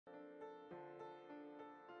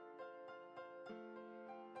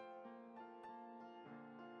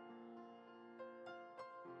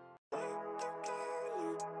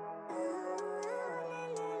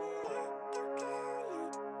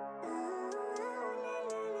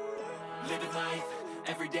living life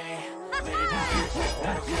every day, late at night,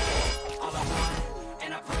 not okay. All I want,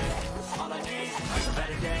 and I pray, all I need are some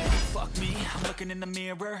better days. Fuck me, I'm looking in the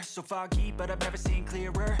mirror, so foggy, but I've never seen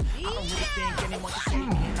clearer. I don't really think anyone can save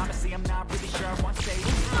me, and honestly, I'm not really sure I want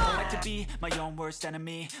safety. I like to be my own worst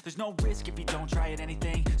enemy. There's no risk if you don't try at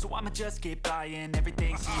anything, so I'ma just keep buying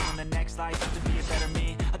everything. See you in the next life, to be a better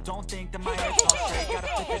me. I don't think that my head's all straight. Gotta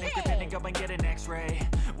flip it and grip it and go and get an x-ray.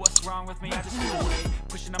 What's wrong with me? I just feel weight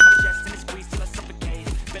pushing on my chest and it squeezes till I suffocate.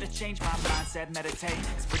 Better change my mindset, meditate.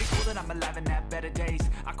 It's pretty cool that I'm alive and have better days.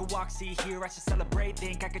 I could walk, see, hear, I should celebrate.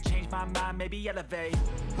 Think I could change my mind, maybe elevate.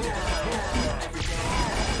 Every day,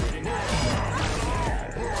 every night,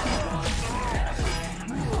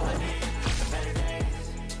 all I need are some better days.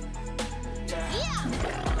 Yeah,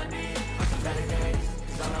 all I need are some better days.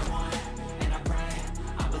 'Cause all I want, and I pray,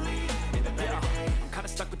 I believe in the better days. Kinda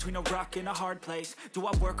stuck between a rock and a hard place. Do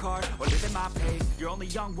I work hard or live at my pace? You're only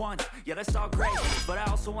young once, yeah, that's all great, but I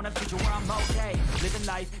also want a future where I'm okay. Living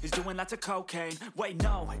life is doing lots of cocaine. Wait,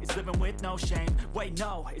 no, it's living with no shame. Wait,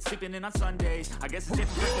 no, it's sleeping in on Sundays. I guess it's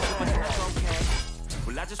different for everyone, and that's okay.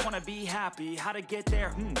 Well, I just wanna be happy. How to get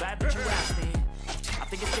there? Glad that you asked me. I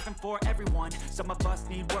think it's different for everyone. Some of us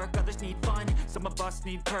need work, others need fun. Some of us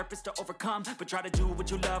need purpose to overcome. But try to do what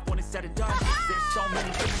you love when it's said and done. There's so many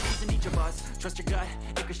differences in each of us. Trust your gut,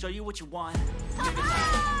 it can show you what you want. Living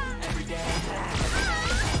life every day,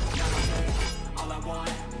 not okay. All I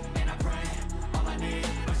want, and I pray, all I need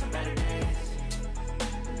are some better days.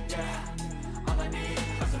 Yeah, all I need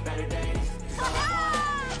are some better days. 'Cause all I want,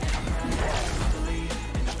 and I pray, I believe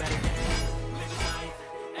in the better days. Living life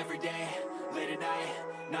every day, late at night,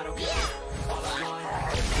 not okay. All I want,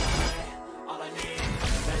 all I need are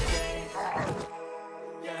some better days.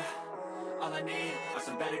 Yeah, all I need are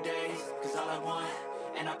some better days. 'Cause all I want,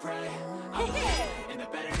 and I pray, I believe in the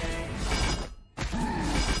better days. I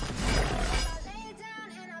lay down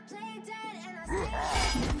and I play dead and I stay.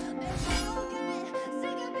 Make me forget,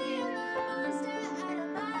 sick of being the monster out of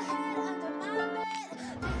my head, under my bed.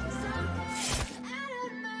 Thinking something out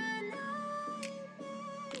of my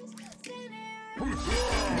nightmares. Seen it right.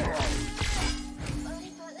 But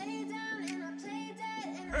if I lay down and I play dead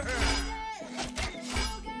and I stay dead, then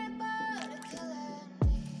you'll get bored of killing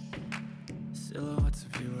me. Silhouettes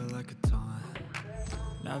of you are like a taunt.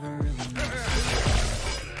 Never really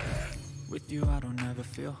noticed. With you I don't ever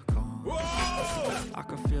feel calm. I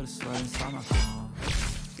can feel the sweat inside my palm.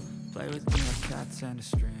 Play with me like cats and a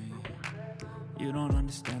string. You don't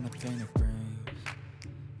understand the pain it brings.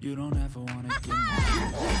 You don't ever wanna get me.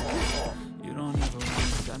 You don't ever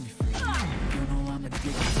wanna set me free. You know I'm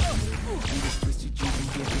addicted to you. And this twisted you can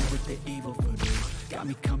get me with the evil voodoo. Got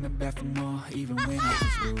me coming back for more, even when I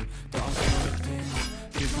was rude. Dolls for the pin,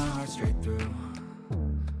 here's my heart straight through.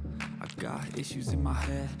 I got issues in my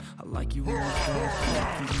head. I like you in my bed.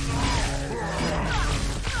 Keep me in my head.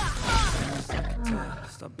 It's like a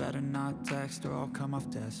test. I better not text or I'll come off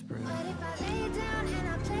desperate. But if I lay down and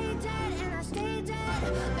I play dead and I stay dead,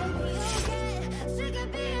 maybe you'll get sick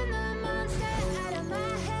of being the monster out of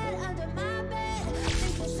my head, under my bed.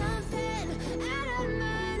 Thinking something out of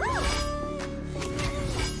my nightmares.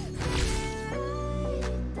 Right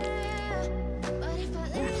there. But if I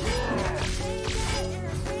lay down and I play dead and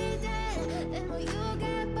I stay dead, then will you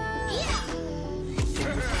get bored?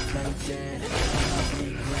 Play dead, I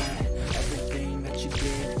regret everything that you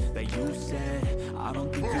did, that you said. I don't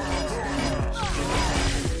think you understand what you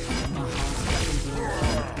did. My heart's getting blue.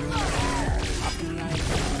 I feel like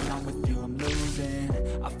when I'm with you I'm losing.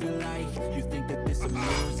 I feel like you think that this I'm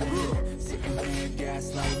losing. Sitting there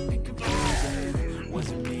gaslighting and confusing. Was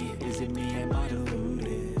it me? Is it me? Am I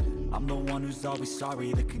deluded? I'm the one who's always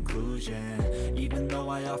sorry, the conclusion. Even though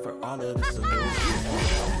I offer all of the solutions.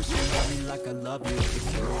 I wish you loved me like I love you, if you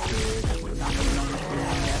could. When I'm alone with you, I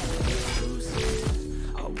never feel lucid.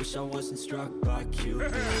 I wish I wasn't struck by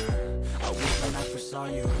Cupid. I wish when I first saw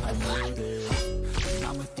you, I knew this. When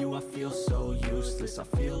I'm with you, I feel so useless. I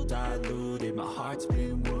feel diluted, my heart's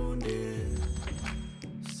been wounded.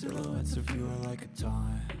 Silhouettes of you are like a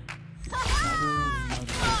taunt. Never really know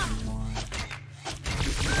just what you want.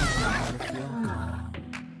 I never feel calm.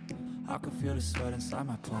 I can feel the sweat inside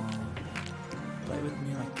my palm. Play with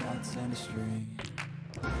me like cats and a string.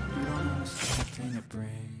 You don't understand the pain it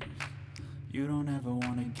brings. You don't ever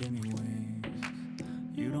wanna give me wings.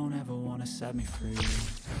 You don't ever wanna set me free.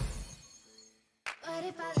 But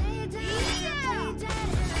if I lay down and I play dead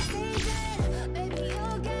and I stay dead, maybe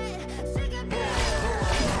you'll get sick of being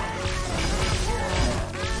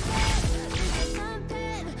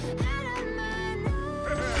something out of my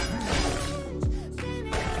nightmares. Seen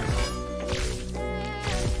it right there.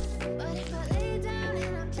 But if I lay down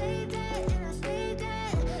and I play dead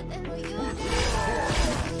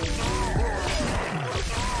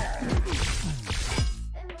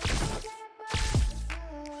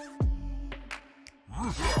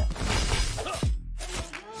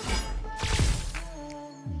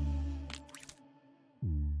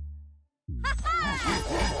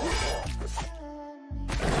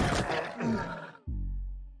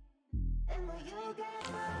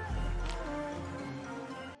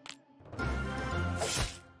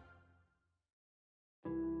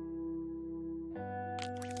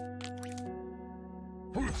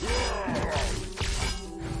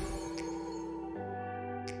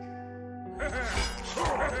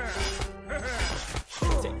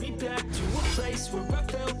Take me back to a place where I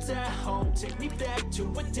felt at home. Take me back to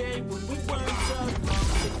a day when we weren't alone.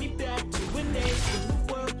 Take me back to an age when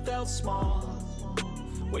the world felt small.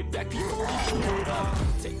 Way back before we blew it all.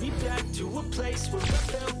 Take me back to a place where I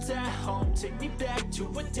felt at home. Take me back to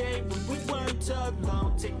a day when we weren't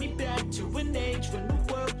alone. Take me back to an age when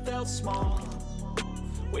the world felt small.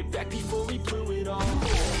 Way back before we blew it all.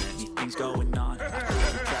 Many things going on, I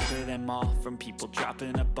couldn't track of them all. From people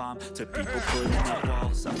dropping a bomb to people putting up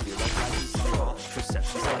walls. I feel like I just fall.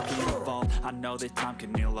 Perception's like an evolve. I know that time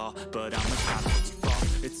can heal all, but how much time will we fall?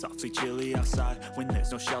 It's awfully chilly outside when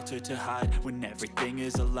there's no shelter to hide. When everything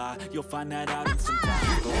is a lie, you'll find that out in some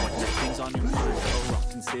time. But when the things on your mind are all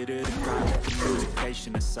considered a crime,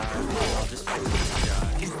 communication aside, I'll just wait till you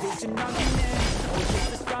die. Is this an argument or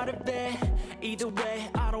just the start of it? Either way,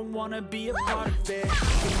 I don't wanna be a part of it.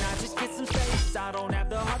 Can I just get some space? I don't have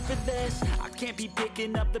the heart for this. I can't be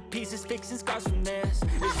picking up the pieces, fixing scars from this.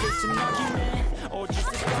 Is this an argument or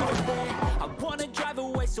just the start of it? I wanna drive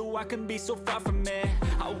away so I can be so far from it.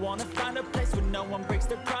 I wanna find a place where no one breaks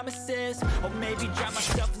their promises. Or maybe drown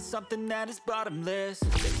myself in something that is bottomless.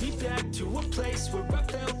 Take me back to a place where I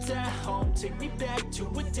felt at home. Take me back to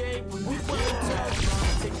a day when we weren't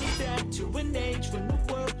alone. Take me back to an age when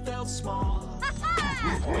the world felt small.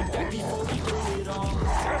 Way back before we blew it all.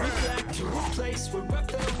 Take me back to a place where I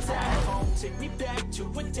felt at home. Take me back to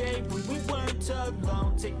a day when we weren't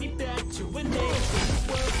alone. Take me back to an age when the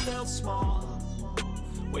world felt small.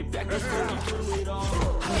 Way back before we blew it all.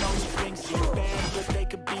 I know you think seem bad, but they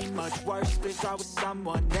could be much worse. They start with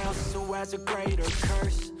someone else who has a greater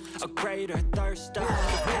curse, a greater thirst. I want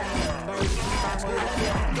the pain first. Find whatever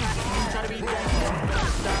I got. Try to be thankful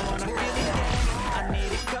first. I wanna feel again. I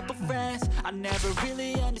need a couple friends. I never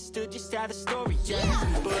really understood just how the story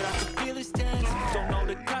ends, but I can feel it's tense. Don't know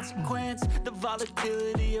the consequence, the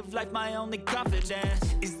volatility of life, my only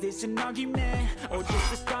confidence. Is this an argument or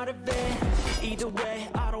just the start of it? Either way,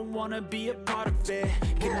 I don't wanna be a part of it.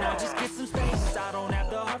 Can I just get some space? I don't have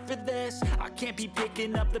the heart for this. I can't be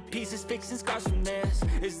picking up the pieces, fixing scars from this.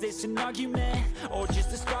 Is this an argument or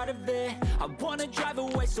just the start of it? I wanna drive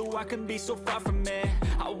away so I can be so far from it.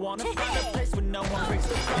 I wanna find a place where no one breaks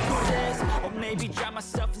the promises. Or maybe drown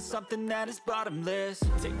myself in something that is bottomless.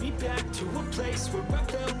 Take me back to a place where I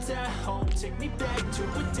felt at home. Take me back to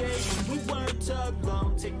a day when we weren't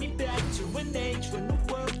alone. Take me back to an age when the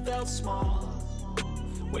world felt small.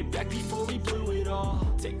 Way back before we blew it all.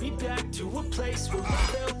 Take me back to a place where I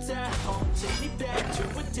felt at home. Take me back to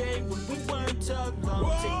a day when we weren't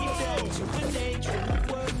alone. Take me back to an age when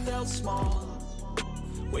the world felt small.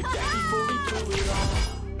 Way back before we blew it all.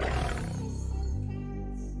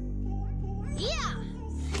 Yeah!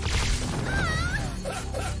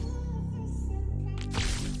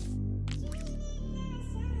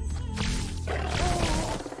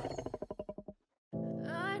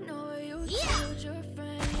 I know you told your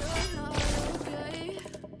friend you're not okay.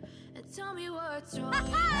 And tell me what's wrong.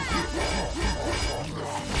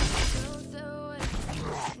 Felt that way.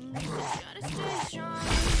 Try to stay strong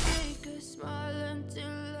and fake a smile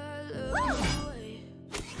until I look away.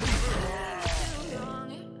 Too long,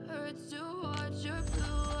 it hurts to watch your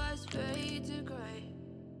blue eyes fade to gray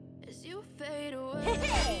as you fade away.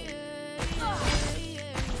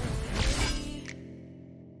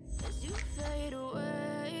 As you fade away.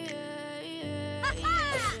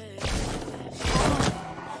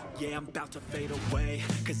 Yeah, I'm about to fade away.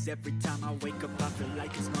 Cause every time I wake up I feel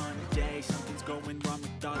like it's Monday. Something's going wrong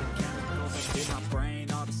with all the chemicals up in my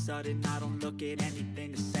brain. All of a sudden I don't look at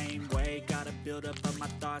anything the same way. Gotta build up of my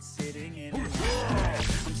thoughts sitting in an ashtray.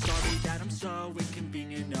 I'm sorry that I'm so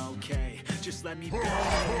inconvenient, okay. Just let me be.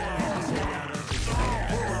 I'll stay out of the way.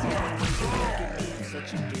 Look at me, I'm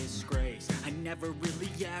such a disgrace. I never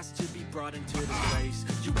really asked to be brought into this place.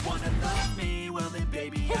 You wanna love me? Well then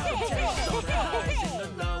baby I'll taste all the highs and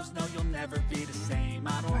the lows. No, you'll never be the same.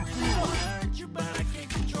 I don't really wanna hurt you, but I can't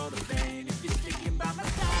control the pain. If you're sticking by my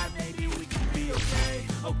side, maybe we can be okay.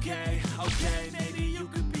 Okay, okay, maybe you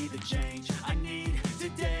could be the change I need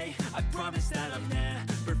today. I promise that I've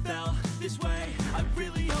never felt this way. I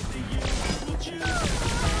really hope that you will choose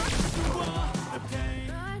through all the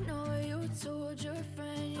pain. I know you told your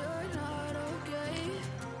friend you're not okay.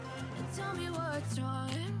 And tell me what's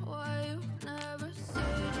wrong and why you never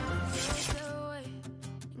said you felt that way.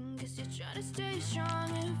 And guess you're trying to stay strong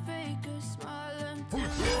and fake a smile until you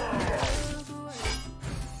look away.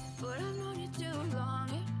 But I've known you too long,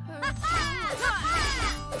 it hurts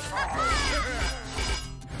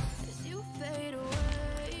as you fade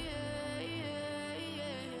away.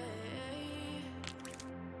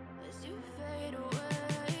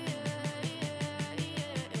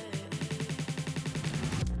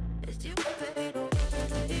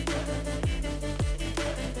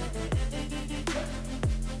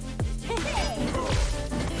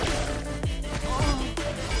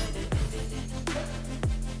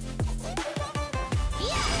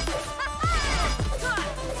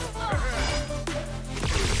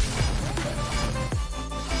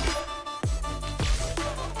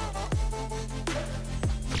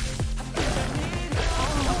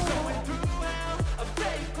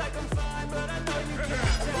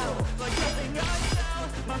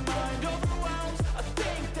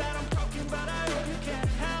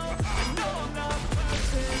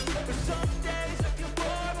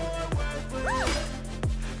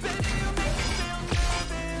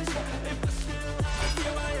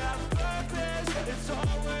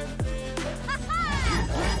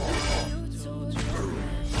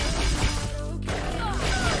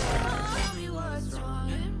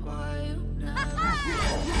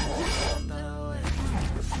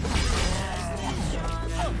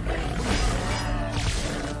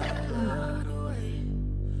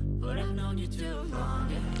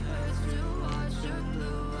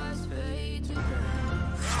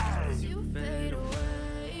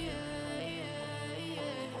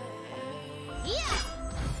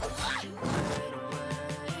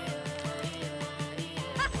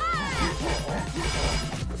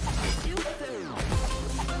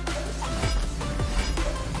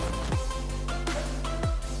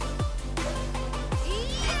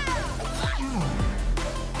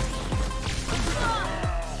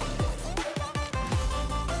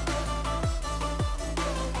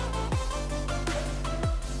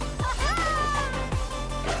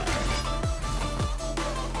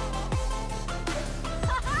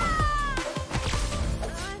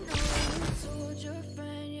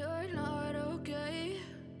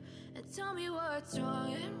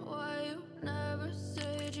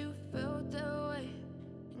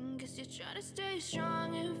 You try to stay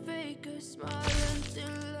strong and fake a smile until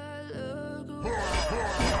I look away.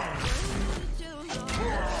 Too long.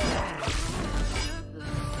 You're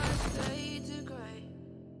blue, I fade to gray.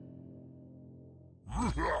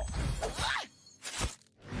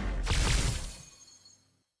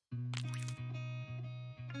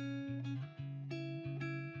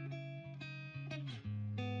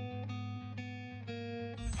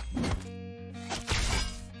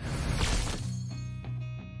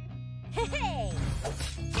 Hey!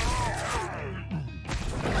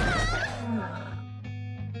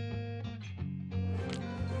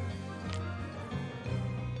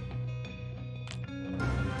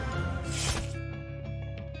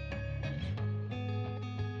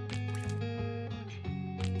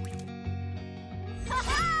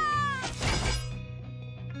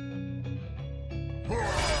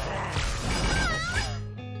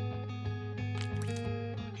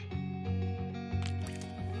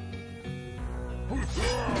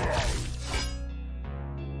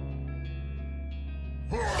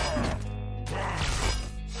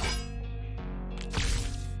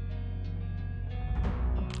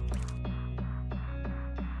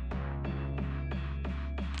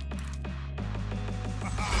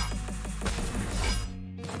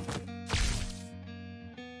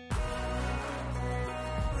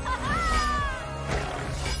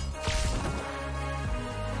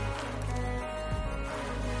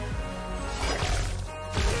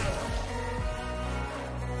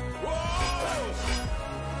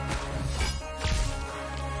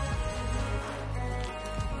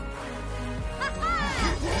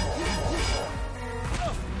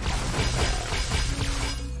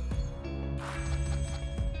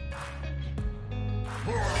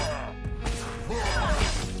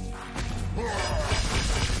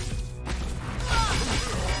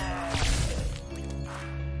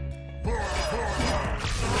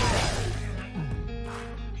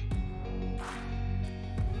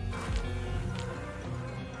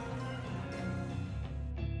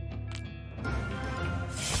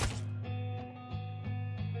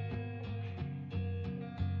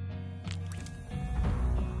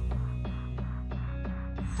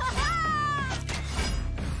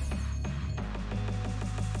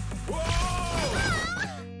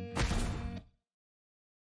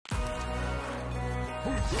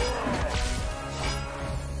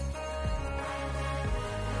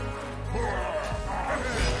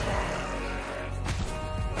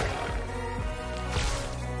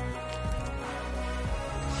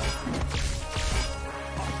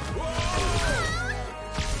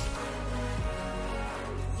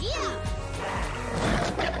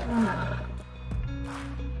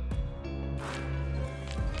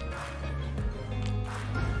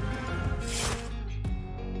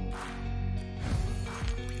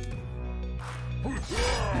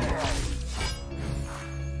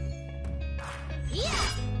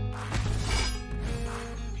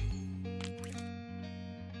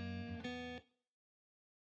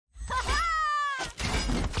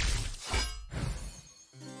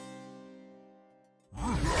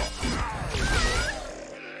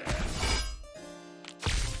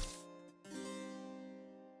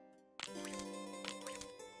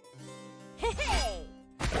 Hey!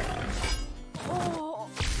 Oh!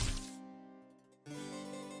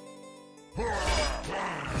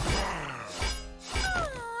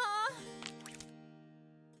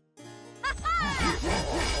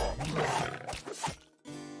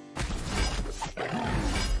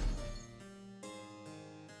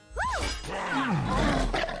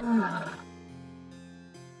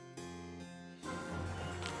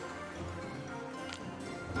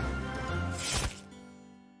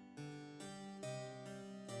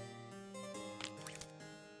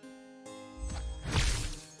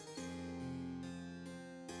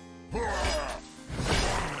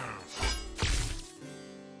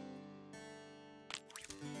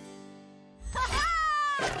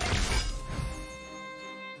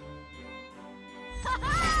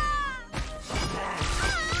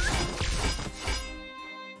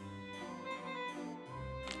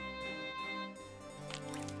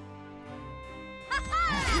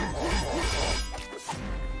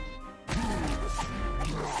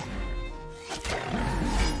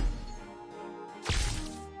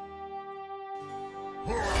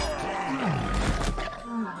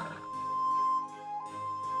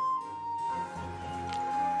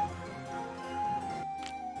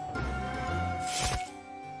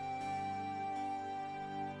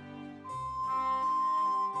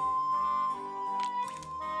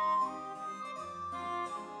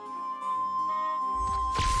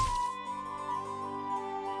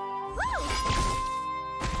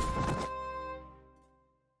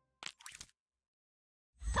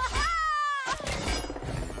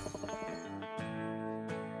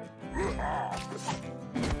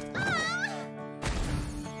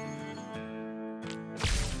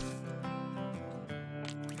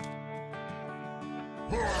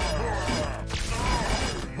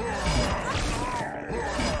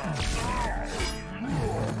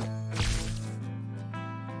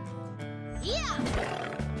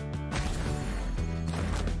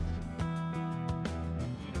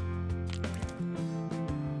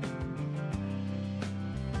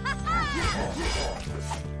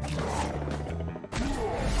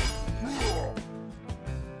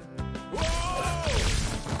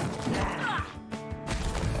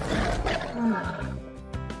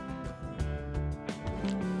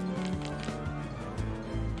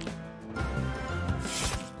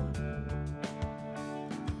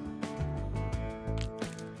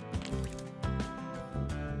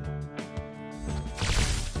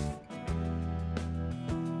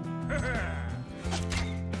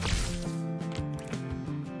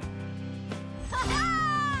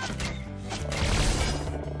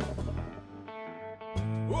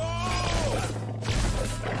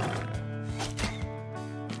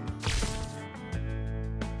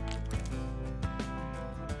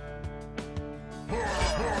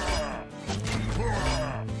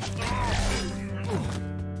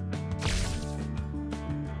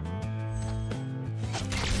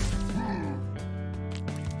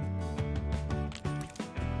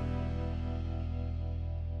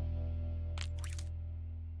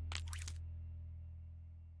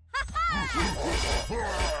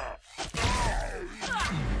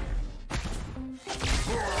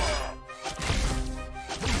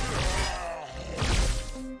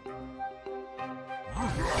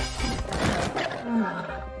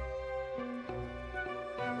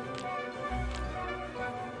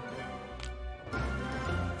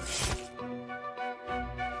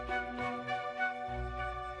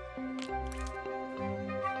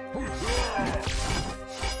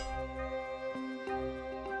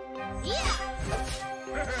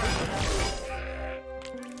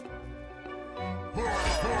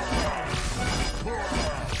 Yeah!